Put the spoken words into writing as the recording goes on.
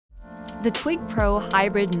The TWIG PRO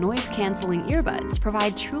hybrid noise-canceling earbuds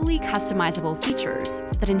provide truly customizable features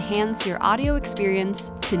that enhance your audio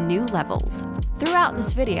experience to new levels. Throughout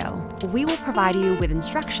this video, we will provide you with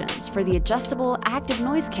instructions for the adjustable active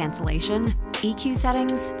noise cancellation, EQ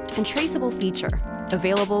settings, and traceable feature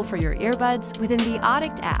available for your earbuds within the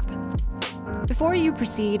ODDICT app. Before you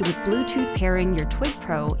proceed with Bluetooth pairing your TWIG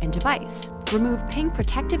PRO and device, remove pink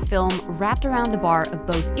protective film wrapped around the bar of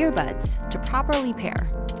both earbuds to properly pair.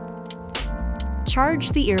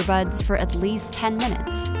 Charge the earbuds for at least 10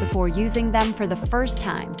 minutes before using them for the first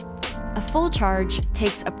time. A full charge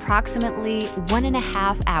takes approximately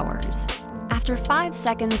 1.5 hours. After 5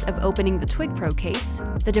 seconds of opening the TWIG PRO case,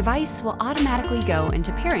 the device will automatically go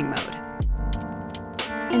into pairing mode.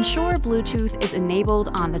 Ensure Bluetooth is enabled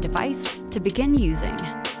on the device to begin using.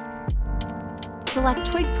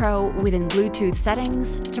 Select TWIG PRO within Bluetooth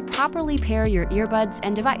settings to properly pair your earbuds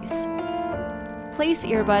and device. Place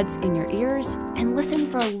earbuds in your ears and listen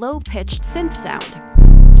for a low-pitched synth sound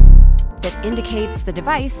that indicates the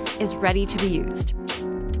device is ready to be used.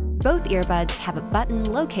 Both earbuds have a button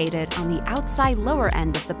located on the outside lower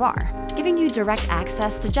end of the bar, giving you direct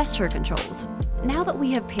access to gesture controls. Now that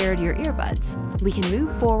we have paired your earbuds, we can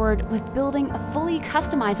move forward with building a fully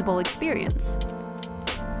customizable experience.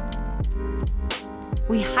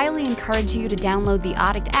 We highly encourage you to download the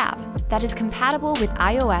ODDICT app that is compatible with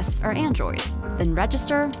iOS or Android, then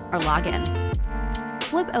register or log in.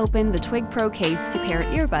 Flip open the TWIG PRO case to pair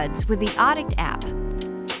earbuds with the ODDICT app.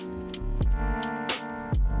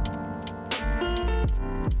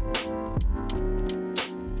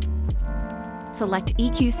 Select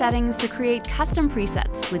EQ settings to create custom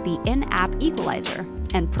presets with the in-app equalizer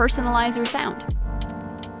and personalize your sound.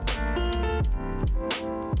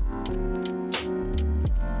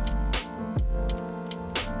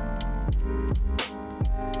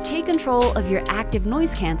 Take control of your active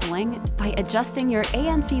noise canceling by adjusting your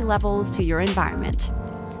ANC levels to your environment.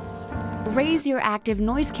 Raise your active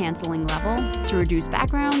noise canceling level to reduce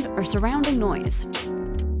background or surrounding noise.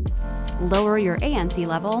 Lower your ANC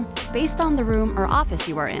level based on the room or office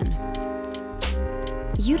you are in.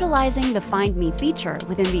 Utilizing the Find Me feature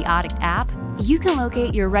within the ODDICT app, you can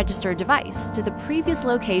locate your registered device to the previous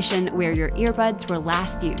location where your earbuds were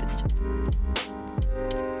last used.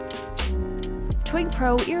 TWIG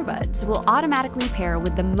PRO earbuds will automatically pair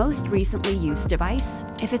with the most recently used device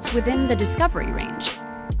if it's within the discovery range.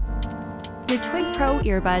 Your TWIG PRO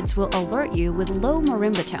earbuds will alert you with low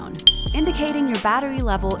marimba tone, indicating your battery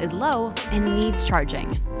level is low and needs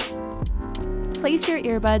charging. Place your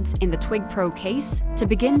earbuds in the TWIG PRO case to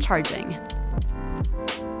begin charging.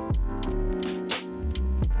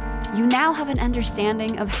 You now have an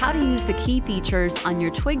understanding of how to use the key features on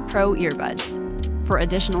your TWIG PRO earbuds. For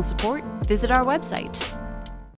additional support, visit our website.